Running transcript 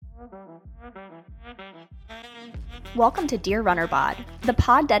Welcome to Dear Runner Bod, the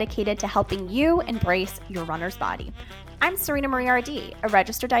pod dedicated to helping you embrace your runner's body. I'm Serena Marie RD, a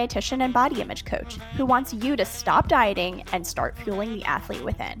registered dietitian and body image coach who wants you to stop dieting and start fueling the athlete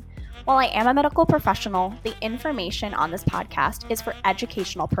within. While I am a medical professional, the information on this podcast is for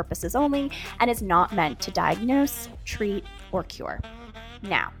educational purposes only and is not meant to diagnose, treat, or cure.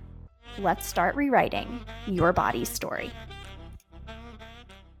 Now, let's start rewriting your body's story.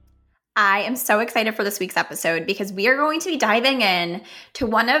 I am so excited for this week's episode because we are going to be diving in to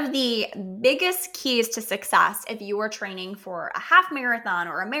one of the biggest keys to success if you are training for a half marathon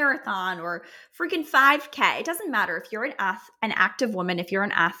or a marathon or freaking 5K. It doesn't matter if you're an active woman, if you're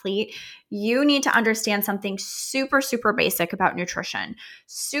an athlete, you need to understand something super, super basic about nutrition,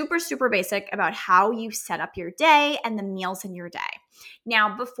 super, super basic about how you set up your day and the meals in your day.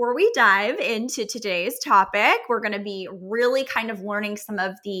 Now, before we dive into today's topic, we're going to be really kind of learning some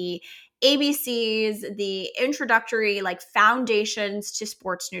of the ABCs, the introductory foundations to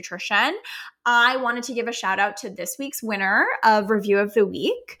sports nutrition. I wanted to give a shout out to this week's winner of Review of the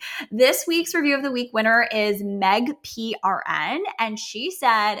Week. This week's Review of the Week winner is Meg PRN, and she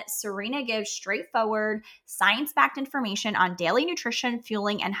said, Serena gives straightforward, science-backed information on daily nutrition,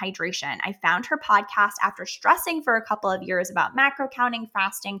 fueling, and hydration. I found her podcast after stressing for a couple of years about macro counting,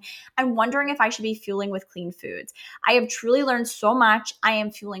 fasting, and wondering if I should be fueling with clean foods. I have truly learned so much. I am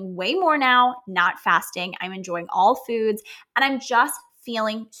fueling way more now, not fasting. I'm enjoying all foods, and I'm just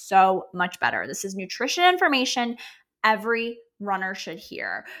feeling so much better. This is nutrition information every runner should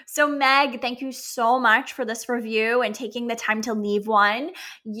hear. So Meg, thank you so much for this review and taking the time to leave one.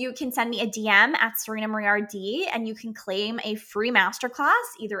 You can send me a DM at Serena Marie RD and you can claim a free masterclass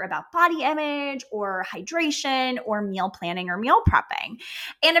either about body image or hydration or meal planning or meal prepping.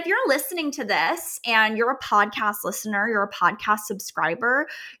 And if you're listening to this and you're a podcast listener, you're a podcast subscriber,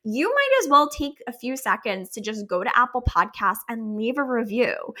 you might as well take a few seconds to just go to Apple Podcasts and leave a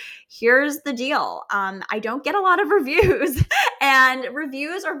review. Here's the deal. I don't get a lot of reviews. And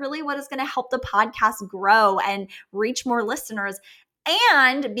reviews are really what is going to help the podcast grow and reach more listeners.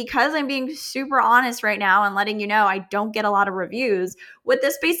 And because I'm being super honest right now and letting you know I don't get a lot of reviews, what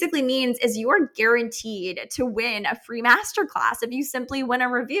this basically means is you are guaranteed to win a free masterclass if you simply win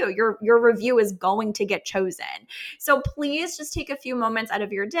a review. Your review is going to get chosen. So please just take a few moments out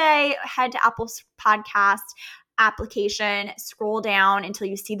of your day, head to Apple Podcasts application, scroll down until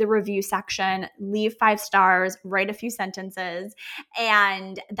you see the review section, leave 5 stars, write a few sentences,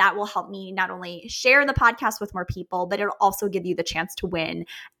 and that will help me not only share the podcast with more people, but it'll also give you the chance to win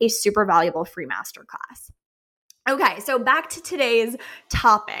a super valuable free masterclass. Okay, so back to today's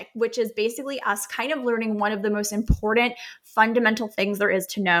topic, which is basically us kind of learning one of the most important fundamental things there is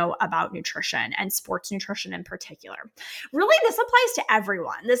to know about nutrition and sports nutrition in particular. Really, this applies to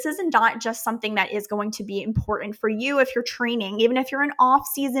everyone. This isn't not just something that is going to be important for you if you're training, even if you're in off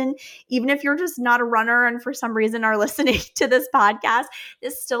season, even if you're just not a runner and for some reason are listening to this podcast,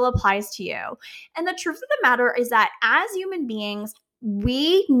 this still applies to you. And the truth of the matter is that as human beings,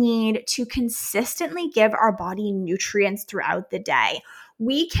 we need to consistently give our body nutrients throughout the day.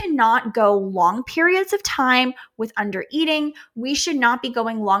 We cannot go long periods of time with under eating. We should not be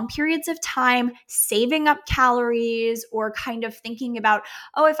going long periods of time saving up calories or kind of thinking about,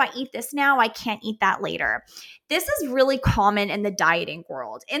 oh, if I eat this now, I can't eat that later. This is really common in the dieting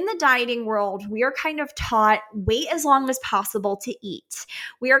world. In the dieting world, we are kind of taught wait as long as possible to eat.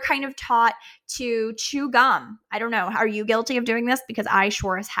 We are kind of taught to chew gum. I don't know. Are you guilty of doing this? Because I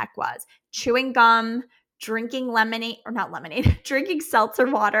sure as heck was. Chewing gum, drinking drinking seltzer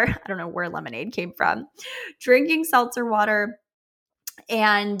water. I don't know where lemonade came from. Drinking seltzer water.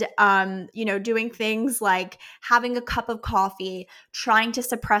 And, doing things like having a cup of coffee, trying to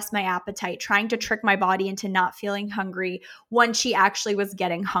suppress my appetite, trying to trick my body into not feeling hungry when she actually was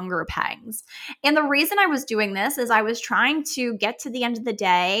getting hunger pangs. And the reason I was doing this is I was trying to get to the end of the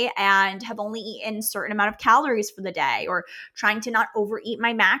day and have only eaten a certain amount of calories for the day, or trying to not overeat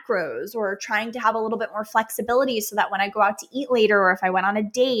my macros, or trying to have a little bit more flexibility so that when I go out to eat later, or if I went on a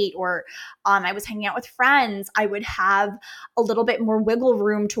date, or I was hanging out with friends, I would have a little bit more wiggle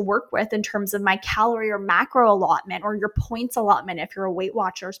room to work with in terms of my calorie or macro allotment or your points allotment if you're a Weight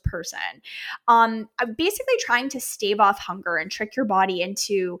Watchers person. I'm basically trying to stave off hunger and trick your body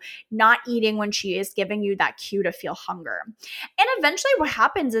into not eating when she is giving you that cue to feel hunger. And eventually what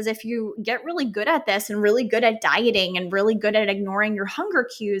happens is if you get really good at this and really good at dieting and really good at ignoring your hunger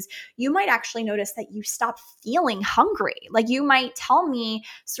cues, you might actually notice that you stop feeling hungry. Like you might tell me,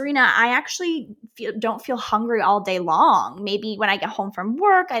 Serena, I actually don't feel hungry all day long. Maybe when I get home home from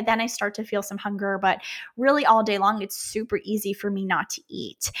work, then I start to feel some hunger, but really all day long, it's super easy for me not to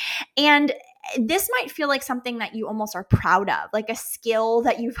eat. And this might feel like something that you almost are proud of, like a skill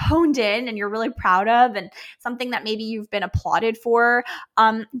that you've honed in and you're really proud of, and something that maybe you've been applauded for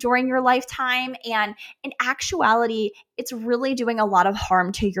during your lifetime. And in actuality, it's really doing a lot of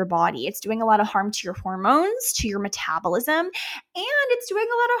harm to your body. It's doing a lot of harm to your hormones, to your metabolism, and it's doing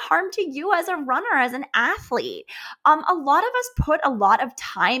a lot of harm to you as a runner, as an athlete. A lot of us put a lot of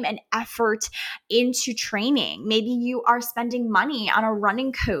time and effort into training. Maybe you are spending money on a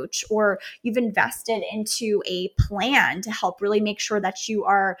running coach, or you've invested into a plan to help really make sure that you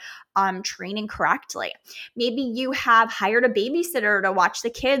are training correctly. Maybe you have hired a babysitter to watch the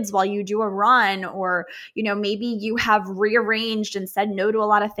kids while you do a run, or maybe you have rearranged and said no to a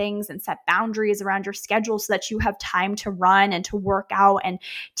lot of things and set boundaries around your schedule so that you have time to run and to work out and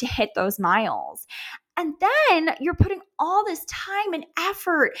to hit those miles. And then you're putting all this time and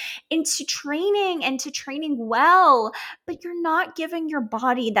effort into training and to training well, but you're not giving your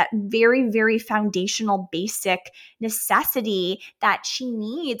body that very, very foundational basic necessity that she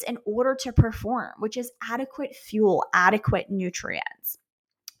needs in order to perform, which is adequate fuel, adequate nutrients.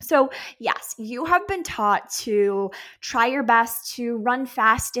 So yes, you have been taught to try your best to run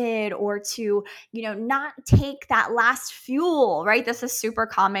fasted, or to, not take that last fuel, right? This is super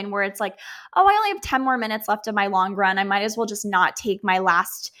common where it's like, oh, I only have 10 more minutes left of my long run. I might as well just not take my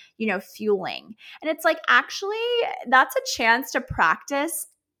last, fueling. And it's like, actually, that's a chance to practice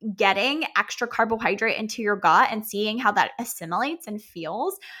getting extra carbohydrate into your gut and seeing how that assimilates and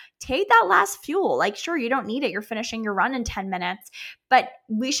feels. Take that last fuel. Like, sure, you don't need it. You're finishing your run in 10 minutes, but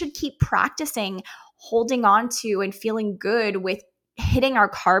we should keep practicing holding on to and feeling good with hitting our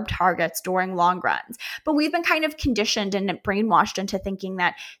carb targets during long runs. But we've been kind of conditioned and brainwashed into thinking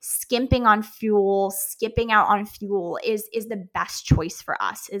that skimping on fuel, skipping out on fuel is the best choice for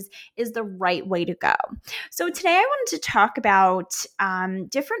us, is the right way to go. So today I wanted to talk about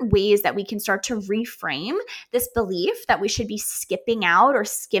different ways that we can start to reframe this belief that we should be skipping out or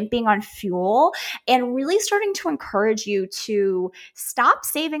skimping on fuel, and really starting to encourage you to stop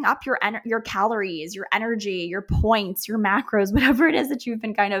saving up your calories, your energy, your points, your macros, whatever it is that you've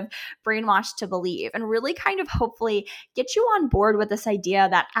been kind of brainwashed to believe, and really kind of hopefully get you on board with this idea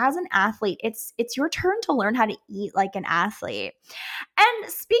that as an athlete, it's your turn to learn how to eat like an athlete. And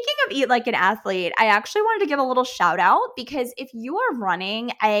speaking of eat like an athlete, I actually wanted to give a little shout out, because if you are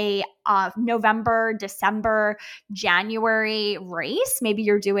running a November, December, January race, maybe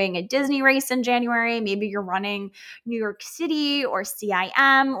you're doing a Disney race in January, maybe you're running New York City or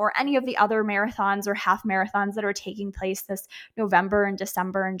CIM or any of the other marathons or half marathons that are taking place this November and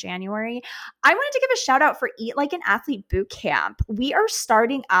December and January, I wanted to give a shout out for Eat Like an Athlete Bootcamp. We are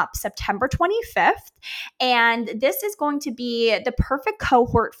starting up September 25th, and this is going to be the perfect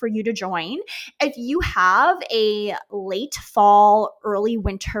cohort for you to join if you have a late fall, early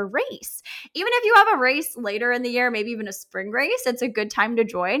winter race. Even if you have a race later in the year, maybe even a spring race, it's a good time to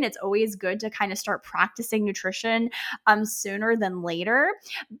join. It's always good to kind of start practicing nutrition sooner than later.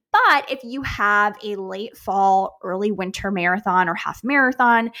 But if you have a late fall, early winter marathon or half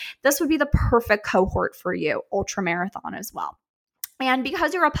marathon, this would be the perfect cohort for you, ultra marathon as well. And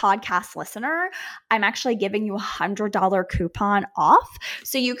because you're a podcast listener, I'm actually giving you $100 coupon off.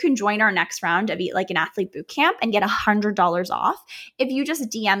 So you can join our next round of Eat Like an Athlete Bootcamp and get $100 off. If you just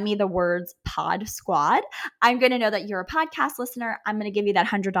DM me the words Pod Squad, I'm going to know that you're a podcast listener. I'm going to give you that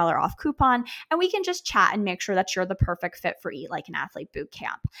 $100 off coupon, and we can just chat and make sure that you're the perfect fit for Eat Like an Athlete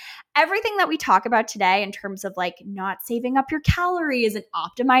Bootcamp. Everything that we talk about today in terms of like not saving up your calories and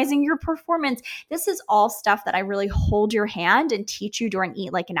optimizing your performance, this is all stuff that I really hold your hand and teach you during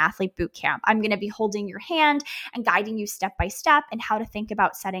Eat Like an Athlete Bootcamp. I'm going to be holding your hand and guiding you step by step in how to think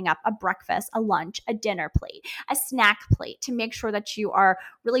about setting up a breakfast, a lunch, a dinner plate, a snack plate, to make sure that you are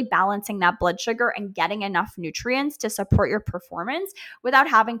really balancing that blood sugar and getting enough nutrients to support your performance without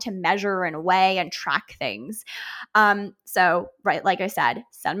having to measure and weigh and track things. So, right, like I said,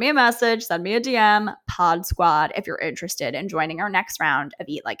 send me a message, send me a DM, Pod Squad, if you're interested in joining our next round of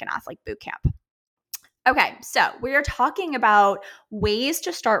Eat Like an Athlete Bootcamp. Okay, so we are talking about ways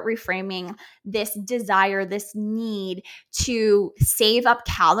to start reframing this desire, this need to save up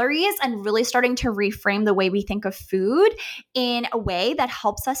calories, and really starting to reframe the way we think of food in a way that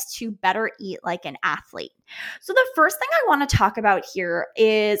helps us to better eat like an athlete. So the first thing I want to talk about here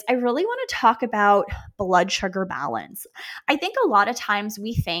is I really want to talk about blood sugar balance. I think a lot of times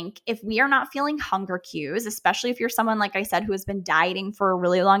we think if we are not feeling hunger cues, especially if you're someone, like I said, who has been dieting for a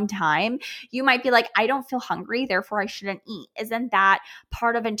really long time, you might be like, I don't feel hungry, therefore I shouldn't eat. Isn't that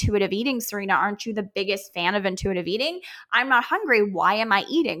part of intuitive eating, Serena? Aren't you the biggest fan of intuitive eating? I'm not hungry. Why am I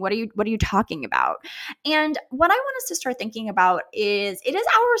eating? What are you talking about? And what I want us to start thinking about is it is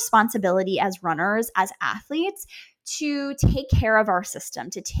our responsibility as runners, as athletes, to take care of our system,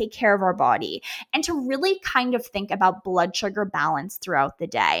 to take care of our body, and to really kind of think about blood sugar balance throughout the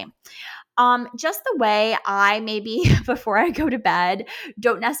day. Just the way I maybe before I go to bed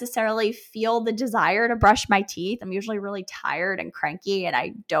don't necessarily feel the desire to brush my teeth. I'm usually really tired and cranky and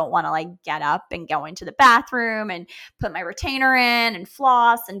I don't want to get up and go into the bathroom and put my retainer in and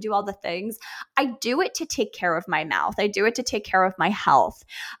floss and do all the things. I do it to take care of my mouth. I do it to take care of my health.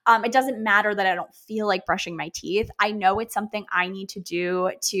 It doesn't matter that I don't feel like brushing my teeth. I know it's something I need to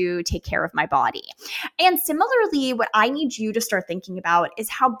do to take care of my body. And similarly, what I need you to start thinking about is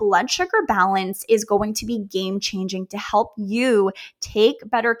how blood sugar balance is going to be game changing to help you take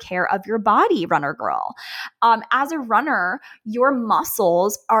better care of your body, runner girl. As a runner, your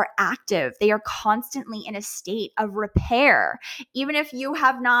muscles are active. They are constantly in a state of repair. Even if you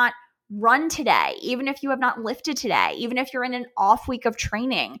have not run today, even if you have not lifted today, even if you're in an off week of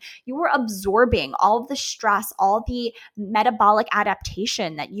training, you are absorbing all of the stress, all the metabolic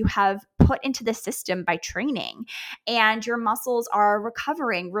adaptation that you have put into the system by training. And your muscles are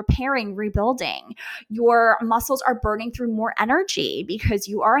recovering, repairing, rebuilding. Your muscles are burning through more energy because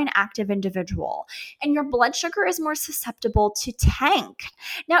you are an active individual. And your blood sugar is more susceptible to tank.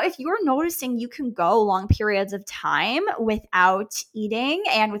 Now, if you're noticing you can go long periods of time without eating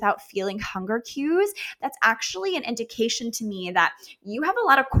and without feeling hunger cues, that's actually an indication to me that you have a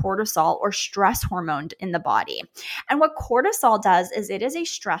lot of cortisol or stress hormone in the body. And what cortisol does is it is a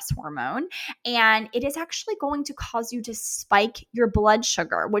stress hormone, and it is actually going to cause you to spike your blood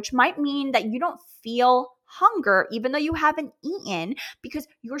sugar, which might mean that you don't feel hunger even though you haven't eaten because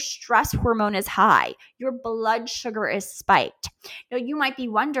your stress hormone is high. Your blood sugar is spiked. Now, you might be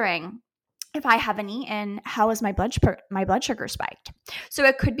wondering, if I haven't eaten, how is my blood sugar spiked? So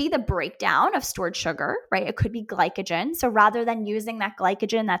it could be the breakdown of stored sugar, right? It could be glycogen. So rather than using that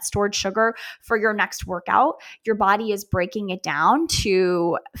glycogen, that stored sugar for your next workout, your body is breaking it down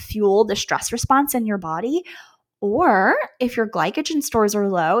to fuel the stress response in your body. Or if your glycogen stores are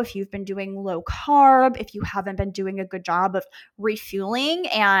low, if you've been doing low carb, if you haven't been doing a good job of refueling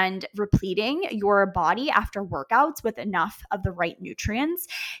and repleting your body after workouts with enough of the right nutrients,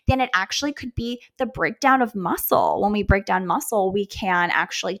 then it actually could be the breakdown of muscle. When we break down muscle, we can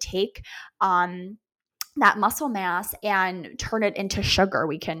actually take that muscle mass and turn it into sugar.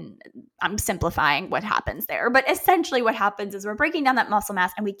 I'm simplifying what happens there, but essentially what happens is we're breaking down that muscle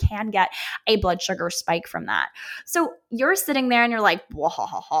mass and we can get a blood sugar spike from that. So you're sitting there and you're like,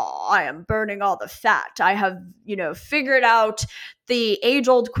 I am burning all the fat. I have, figured out the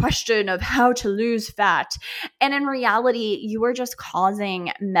age-old question of how to lose fat. And in reality, you are just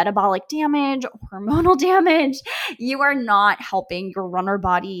causing metabolic damage, hormonal damage. You are not helping your runner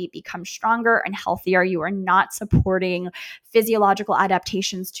body become stronger and healthier. You are not supporting physiological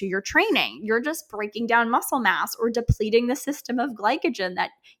adaptations to your training. You're just breaking down muscle mass or depleting the system of glycogen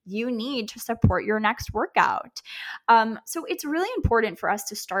that you need to support your next workout. So it's really important for us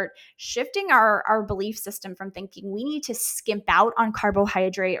to start shifting our belief system from thinking we need to skimp out on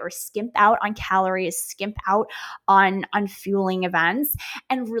carbohydrate or skimp out on calories, skimp out on fueling events,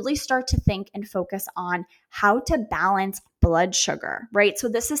 and really start to think and focus on how to balance blood sugar, right? So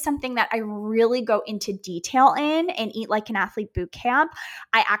this is something that I really go into detail in Eat Like an Athlete Bootcamp.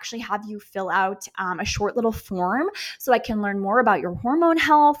 I actually have you fill out a short little form so I can learn more about your hormone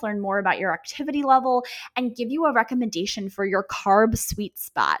health, learn more about your activity level, and give you a recommendation for your carb sweet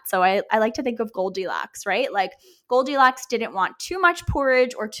spot. So I like to think of Goldilocks, right? Like Goldilocks didn't want too much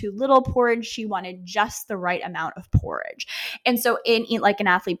porridge or too little porridge. She wanted just the right amount of porridge. And so in Eat Like an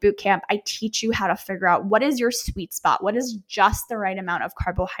Athlete Bootcamp, I teach you how to figure out what is your sweet spot, what is just the right amount of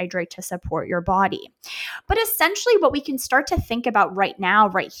carbohydrate to support your body. But essentially what we can start to think about right now,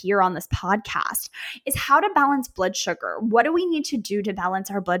 right here on this podcast, is how to balance blood sugar. What do we need to do to balance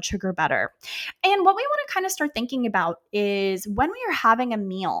our blood sugar better? And what we want to kind of start thinking about is when we are having a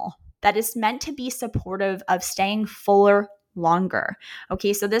meal that is meant to be supportive of staying fuller longer.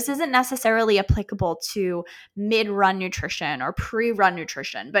 Okay, so this isn't necessarily applicable to mid-run nutrition or pre-run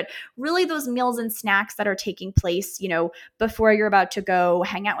nutrition, but really those meals and snacks that are taking place, before you're about to go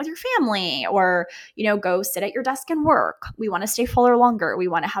hang out with your family or, go sit at your desk and work. We want to stay fuller longer. We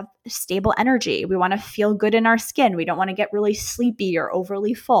want to have stable energy. We want to feel good in our skin. We don't want to get really sleepy or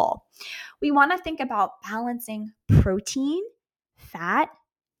overly full. We want to think about balancing protein, fat,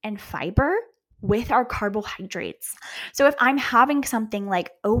 and fiber with our carbohydrates. So if I'm having something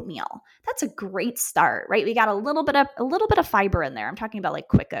like oatmeal, that's a great start, right? We got a little bit of fiber in there. I'm talking about like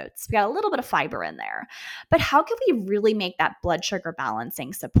quick oats. We got a little bit of fiber in there. But how can we really make that blood sugar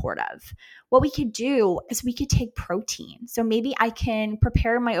balancing supportive? What we could do is we could take protein. So maybe I can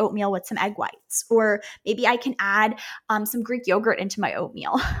prepare my oatmeal with some egg whites, or maybe I can add some Greek yogurt into my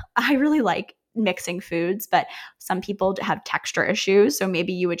oatmeal. I really like mixing foods, but some people have texture issues. So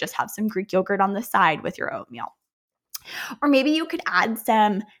maybe you would just have some Greek yogurt on the side with your oatmeal. Or maybe you could add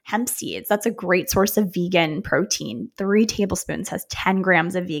some hemp seeds. That's a great source of vegan protein. 3 tablespoons has 10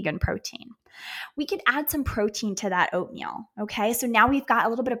 grams of vegan protein. We could add some protein to that oatmeal. Okay, so now we've got a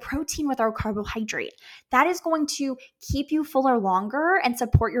little bit of protein with our carbohydrate. That is going to keep you fuller longer and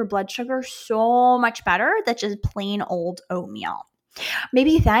support your blood sugar so much better than just plain old oatmeal.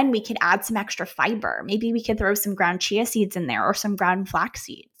 Maybe then we could add some extra fiber. Maybe we could throw some ground chia seeds in there or some ground flax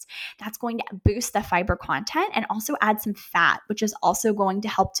seeds. That's going to boost the fiber content and also add some fat, which is also going to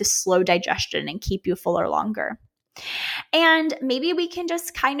help to slow digestion and keep you fuller longer. And maybe we can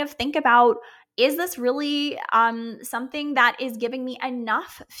just kind of think about, is this really something that is giving me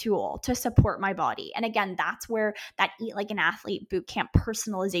enough fuel to support my body? And again, that's where that Eat Like an Athlete bootcamp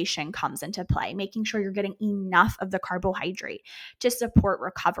personalization comes into play, making sure you're getting enough of the carbohydrate to support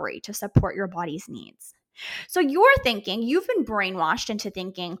recovery, to support your body's needs. So you've been brainwashed into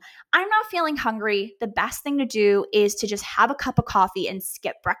thinking, I'm not feeling hungry. The best thing to do is to just have a cup of coffee and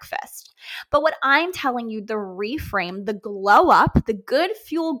skip breakfast. But what I'm telling you, the reframe, the glow up, the good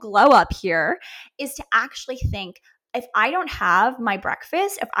fuel glow up here is to actually think, if I don't have my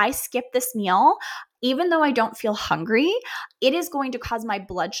breakfast, if I skip this meal, even though I don't feel hungry, it is going to cause my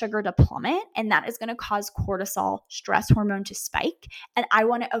blood sugar to plummet, and that is going to cause cortisol, stress hormone, to spike. And I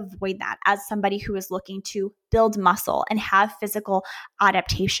want to avoid that as somebody who is looking to build muscle and have physical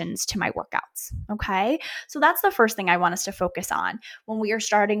adaptations to my workouts. Okay. So that's the first thing I want us to focus on when we are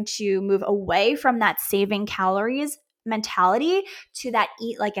starting to move away from that saving calories mentality to that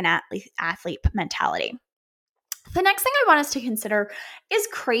Eat Like an Athlete mentality. The next thing I want us to consider is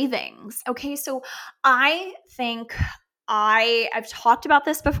cravings. Okay, so I think I've talked about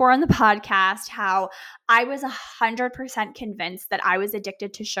this before on the podcast, how I was 100% convinced that I was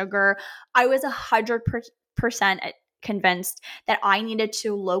addicted to sugar. I was 100% convinced that I needed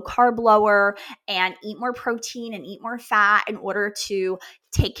to low carb lower and eat more protein and eat more fat in order to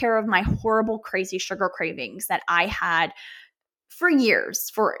take care of my horrible, crazy sugar cravings that I had for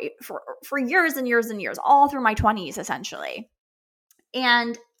years, for years and years and years, all through my 20s, essentially.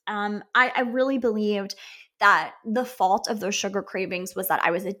 And I really believed that the fault of those sugar cravings was that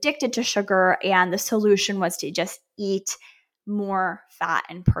I was addicted to sugar, and the solution was to just eat more fat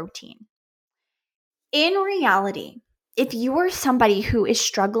and protein. In reality, if you are somebody who is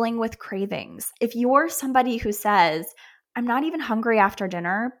struggling with cravings, if you are somebody who says, I'm not even hungry after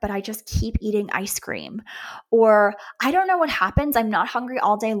dinner, but I just keep eating ice cream, or I don't know what happens, I'm not hungry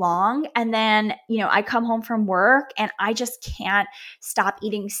all day long, and then, I come home from work and I just can't stop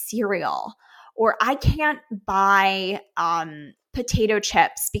eating cereal, or I can't buy potato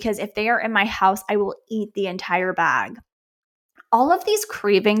chips because if they are in my house, I will eat the entire bag. All of these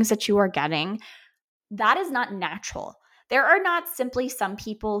cravings that you are getting, that is not natural. There are not simply some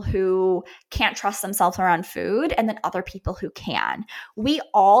people who can't trust themselves around food and then other people who can. We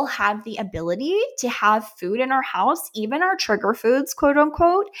all have the ability to have food in our house, even our trigger foods, quote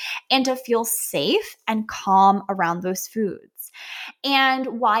unquote, and to feel safe and calm around those foods.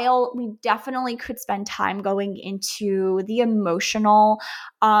 And while we definitely could spend time going into the emotional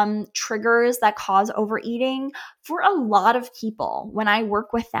triggers that cause overeating, for a lot of people, when I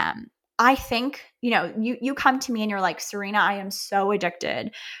work with them, I think, you come to me and you're like, Serena, I am so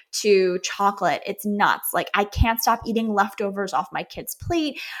addicted to chocolate. It's nuts. Like, I can't stop eating leftovers off my kid's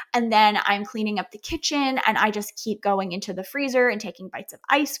plate. And then I'm cleaning up the kitchen and I just keep going into the freezer and taking bites of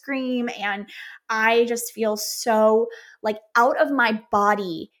ice cream. And I just feel so like out of my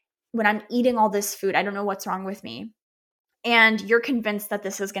body when I'm eating all this food. I don't know what's wrong with me. And you're convinced that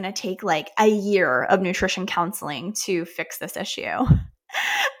this is going to take like a year of nutrition counseling to fix this issue.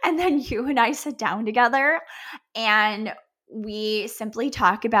 And then you and I sit down together and we simply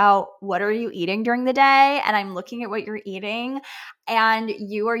talk about, what are you eating during the day? And I'm looking at what you're eating, and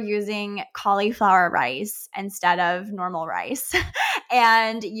you are using cauliflower rice instead of normal rice.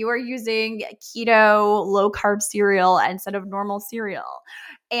 And you are using keto low carb cereal instead of normal cereal.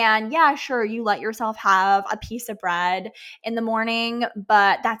 And yeah, sure, you let yourself have a piece of bread in the morning,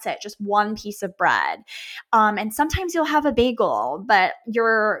 but that's it, just one piece of bread. And sometimes you'll have a bagel, but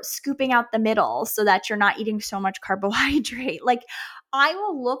you're scooping out the middle so that you're not eating so much carbohydrate. Like, I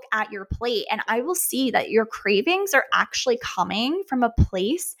will look at your plate and I will see that your cravings are actually coming from a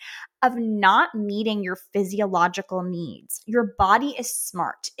place of not meeting your physiological needs. Your body is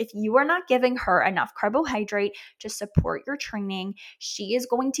smart. If you are not giving her enough carbohydrate to support your training, she is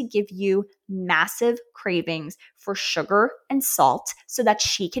going to give you massive cravings for sugar and salt so that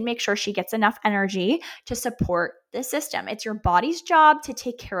she can make sure she gets enough energy to support the system. It's your body's job to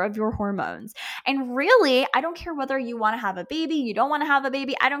take care of your hormones. And really, I don't care whether you want to have a baby, you don't want to have a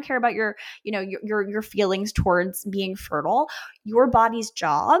baby. I don't care about your feelings towards being fertile. Your body's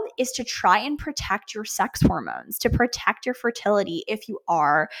job is to try and protect your sex hormones, to protect your fertility. If you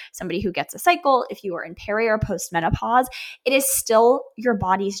are somebody who gets a cycle, if you are in peri or postmenopause, it is still your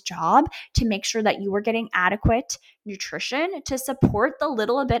body's job to make sure that you are getting adequate nutrition to support the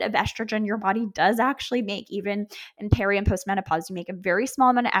little bit of estrogen your body does actually make. Even in peri and postmenopause, you make a very small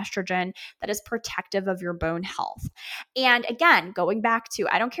amount of estrogen that is protective of your bone health. And again, going back to,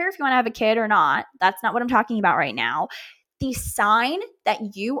 I don't care if you want to have a kid or not, that's not what I'm talking about right now. The sign that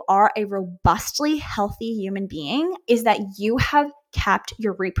you are a robustly healthy human being is that you have kept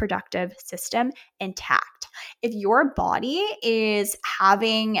your reproductive system intact. If your body is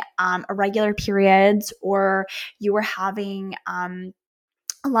having irregular periods, or you are having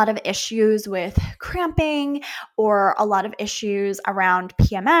a lot of issues with cramping, or a lot of issues around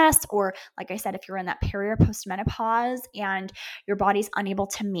PMS, or like I said, if you're in that peri or postmenopause and your body's unable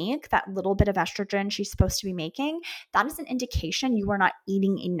to make that little bit of estrogen she's supposed to be making, that is an indication you are not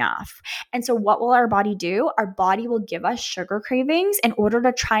eating enough. And so what will our body do? Our body will give us sugar cravings in order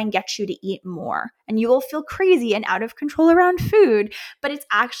to try and get you to eat more. And you will feel crazy and out of control around food, but it's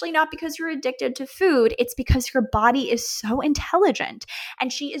actually not because you're addicted to food. It's because your body is so intelligent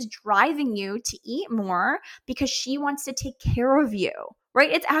and she is driving you to eat more because she wants to take care of you, right?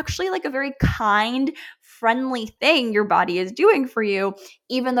 It's actually like a very kind, friendly thing your body is doing for you,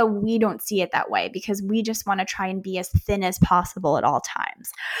 even though we don't see it that way because we just want to try and be as thin as possible at all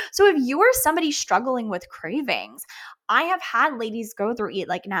times. So if you are somebody struggling with cravings, I have had ladies go through Eat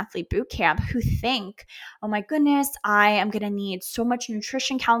Like an Athlete boot camp who think, oh my goodness, I am going to need so much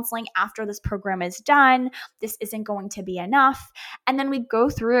nutrition counseling after this program is done. This isn't going to be enough. And then we go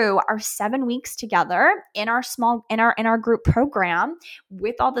through our 7 weeks together in our group program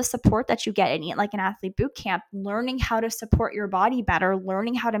with all the support that you get in Eat Like an Athlete boot camp, learning how to support your body better,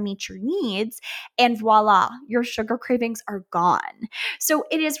 learning how to meet your needs, and voila, your sugar cravings are gone. So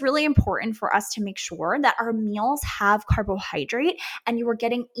it is really important for us to make sure that our meals have carbohydrate and you are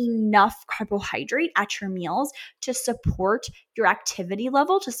getting enough carbohydrate at your meals to support your activity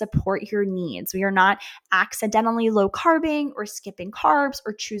level, to support your needs. We are not accidentally low carbing or skipping carbs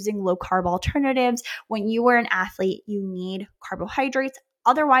or choosing low carb alternatives. When you are an athlete, you need carbohydrates.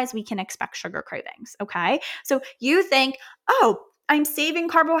 Otherwise, we can expect sugar cravings. Okay. So you think, oh, I'm saving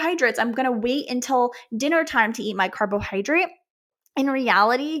carbohydrates. I'm going to wait until dinner time to eat my carbohydrate. In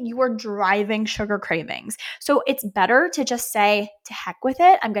reality, you are driving sugar cravings. So it's better to just say, to heck with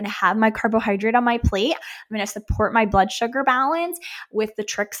it. I'm going to have my carbohydrate on my plate. I'm going to support my blood sugar balance with the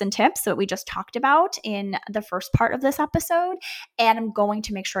tricks and tips that we just talked about in the first part of this episode. And I'm going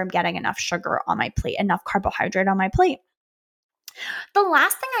to make sure I'm getting enough sugar on my plate, enough carbohydrate on my plate. The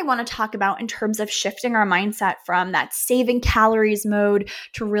last thing I want to talk about in terms of shifting our mindset from that saving calories mode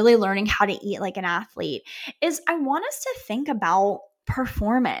to really learning how to eat like an athlete is I want us to think about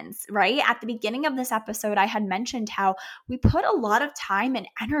performance, right? At the beginning of this episode, I had mentioned how we put a lot of time and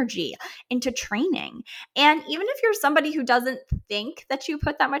energy into training. And even if you're somebody who doesn't think that you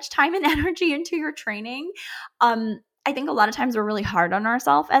put that much time and energy into your training, I think a lot of times we're really hard on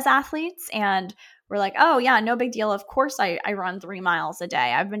ourselves as athletes, and we're like, oh yeah, no big deal. Of course I run 3 miles a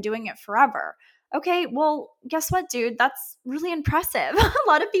day. I've been doing it forever. Okay, well, guess what, dude? That's really impressive. A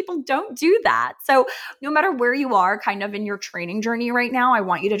lot of people don't do that. So no matter where you are kind of in your training journey right now, I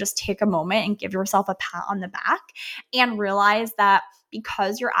want you to just take a moment and give yourself a pat on the back and realize that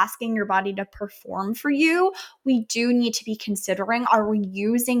because you're asking your body to perform for you, we do need to be considering, are we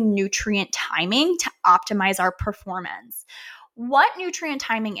using nutrient timing to optimize our performance? What nutrient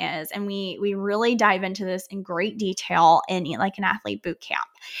timing is, and we really dive into this in great detail in Eat Like an Athlete boot camp,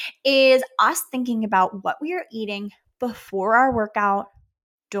 is us thinking about what we are eating before our workout,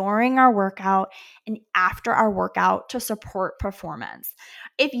 during our workout and after our workout to support performance.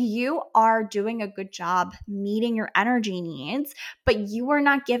 If you are doing a good job meeting your energy needs, but you are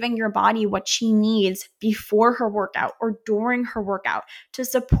not giving your body what she needs before her workout or during her workout to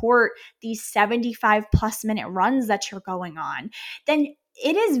support these 75 plus minute runs that you're going on, then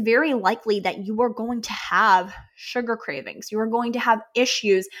it is very likely that you are going to have sugar cravings. You are going to have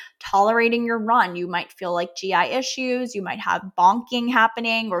issues tolerating your run. You might feel like GI issues. You might have bonking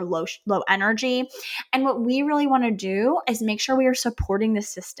happening or low energy. And what we really want to do is make sure we are supporting the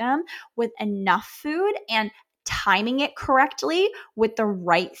system with enough food and timing it correctly with the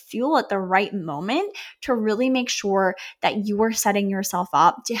right fuel at the right moment to really make sure that you are setting yourself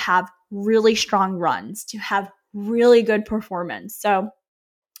up to have really strong runs, to have really good performance. So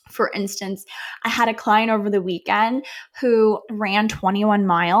for instance, I had a client over the weekend who ran 21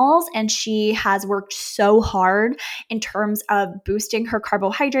 miles, and she has worked so hard in terms of boosting her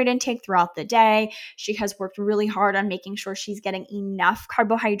carbohydrate intake throughout the day. She has worked really hard on making sure she's getting enough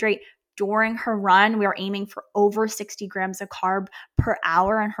carbohydrate during her run. We are aiming for over 60 grams of carb per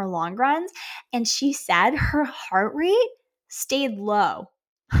hour in her long runs. And she said her heart rate stayed low.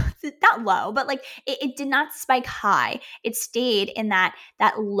 Not low, but like it did not spike high. It stayed in that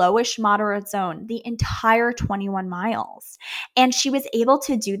lowish moderate zone the entire 21 miles. And she was able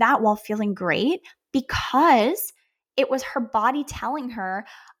to do that while feeling great because it was her body telling her,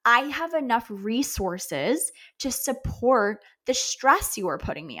 I have enough resources to support the stress you are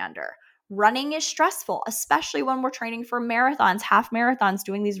putting me under. Running is stressful, especially when we're training for marathons, half marathons,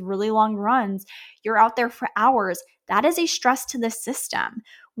 doing these really long runs. You're out there for hours. That is a stress to the system.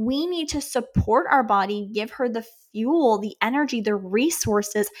 We need to support our body, give her the fuel, the energy, the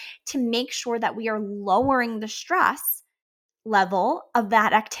resources to make sure that we are lowering the stress level of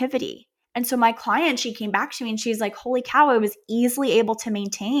that activity. And so my client, she came back to me and she's like, holy cow, I was easily able to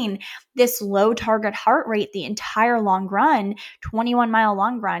maintain this low target heart rate the entire long run, 21-mile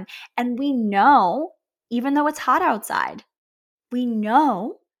long run. And we know, even though it's hot outside, we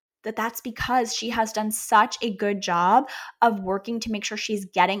know that that's because she has done such a good job of working to make sure she's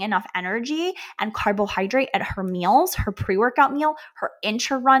getting enough energy and carbohydrate at her meals, her pre-workout meal, her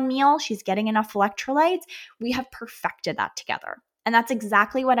intra-run meal. She's getting enough electrolytes. We have perfected that together. And that's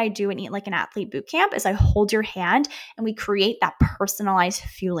exactly what I do in Eat Like an Athlete Bootcamp is I hold your hand and we create that personalized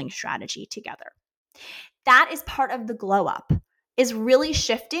fueling strategy together. That is part of the glow up, is really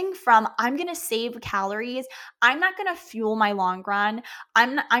shifting from I'm going to save calories. I'm not going to fuel my long run.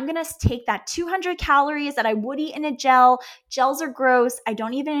 I'm going to take that 200 calories that I would eat in a gel. Gels are gross. I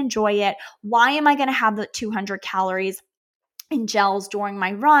don't even enjoy it. Why am I going to have the 200 calories in gels during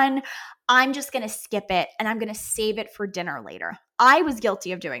my run? I'm just going to skip it and I'm going to save it for dinner later. I was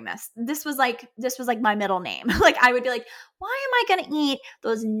guilty of doing this. This was like my middle name. Like I would be like, why am I going to eat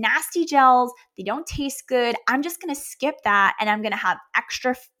those nasty gels? They don't taste good. I'm just going to skip that and I'm going to have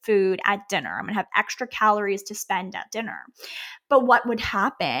extra food at dinner. I'm going to have extra calories to spend at dinner. But what would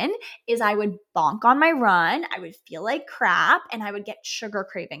happen is I would bonk on my run, I would feel like crap, and I would get sugar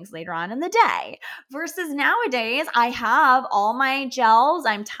cravings later on in the day. Versus nowadays, I have all my gels,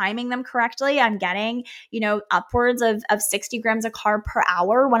 I'm timing them correctly, I'm getting, upwards of 60 grams of carb per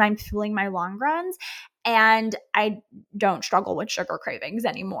hour when I'm fueling my long runs. And I don't struggle with sugar cravings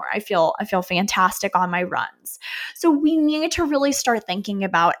anymore. I feel fantastic on my runs. So we need to really start thinking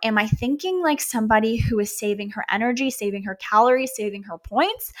about, am I thinking like somebody who is saving her energy, saving her calories, saving her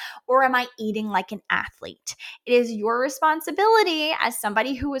points, or am I eating like an athlete? It is your responsibility as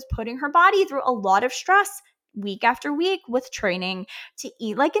somebody who is putting her body through a lot of stress week after week with training to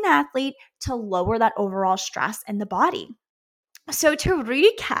eat like an athlete to lower that overall stress in the body. So to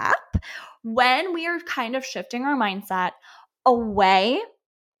recap, when we are kind of shifting our mindset away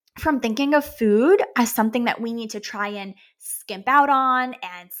from thinking of food as something that we need to try and skimp out on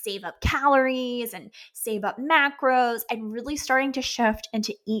and save up calories and save up macros and really starting to shift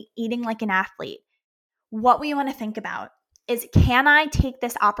into eating like an athlete, what we want to think about is, can I take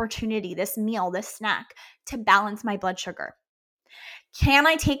this opportunity, this meal, this snack to balance my blood sugar? Can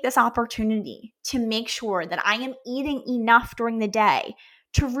I take this opportunity to make sure that I am eating enough during the day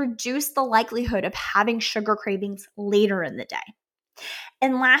to reduce the likelihood of having sugar cravings later in the day?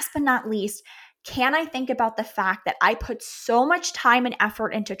 And last but not least, can I think about the fact that I put so much time and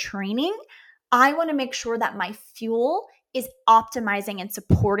effort into training? I want to make sure that my fuel is optimizing and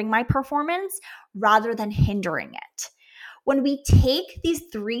supporting my performance rather than hindering it. When we take these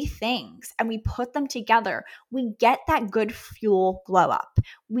three things and we put them together, we get that good fuel glow up.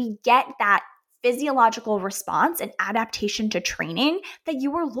 We get that physiological response and adaptation to training that you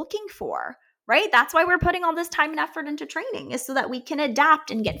were looking for. right? That's why we're putting all this time and effort into training, is so that we can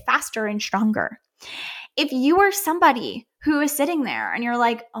adapt and get faster and stronger. If you are somebody who is sitting there and you're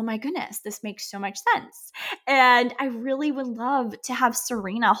like, oh my goodness, this makes so much sense, and I really would love to have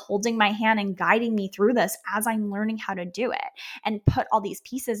Serena holding my hand and guiding me through this as I'm learning how to do it and put all these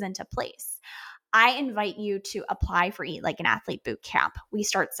pieces into place, I invite you to apply for Eat Like an Athlete Bootcamp. We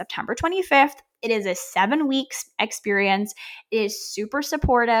start September 25th. It is a 7-week experience. It is super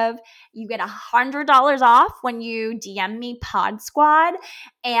supportive. You get $100 off when you DM me Pod Squad.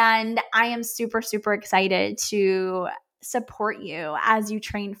 And I am super, super excited to support you as you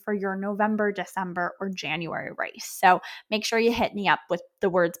train for your November, December, or January race. So make sure you hit me up with the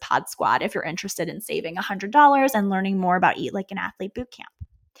words Pod Squad if you're interested in saving $100 and learning more about Eat Like an Athlete Bootcamp.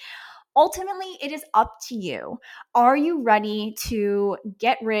 Ultimately, it is up to you. Are you ready to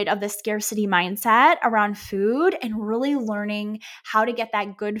get rid of the scarcity mindset around food and really learning how to get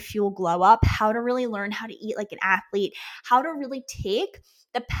that good fuel glow up, how to really learn how to eat like an athlete, how to really take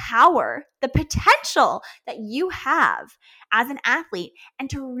the power, the potential that you have as an athlete, and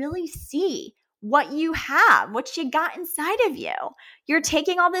to really see what you have, what you got inside of you? You're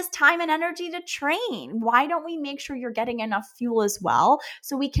taking all this time and energy to train. Why don't we make sure you're getting enough fuel as well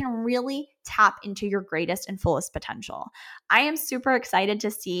so we can really tap into your greatest and fullest potential? I am super excited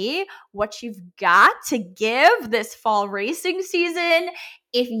to see what you've got to give this fall racing season.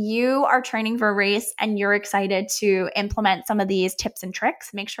 If you are training for a race and you're excited to implement some of these tips and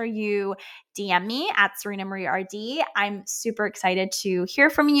tricks, make sure you DM me at Serena Marie RD. I'm super excited to hear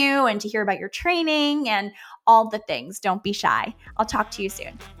from you and to hear about your training and all the things. Don't be shy. I'll talk to you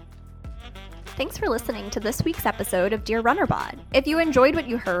soon. Thanks for listening to this week's episode of Dear Runner Bod. If you enjoyed what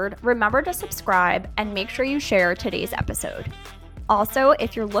you heard, remember to subscribe and make sure you share today's episode. Also,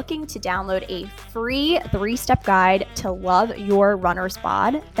 if you're looking to download a free 3-step guide to love your runner's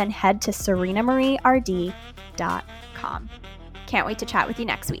bod, then head to serenamarierd.com. Can't wait to chat with you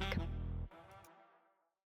next week.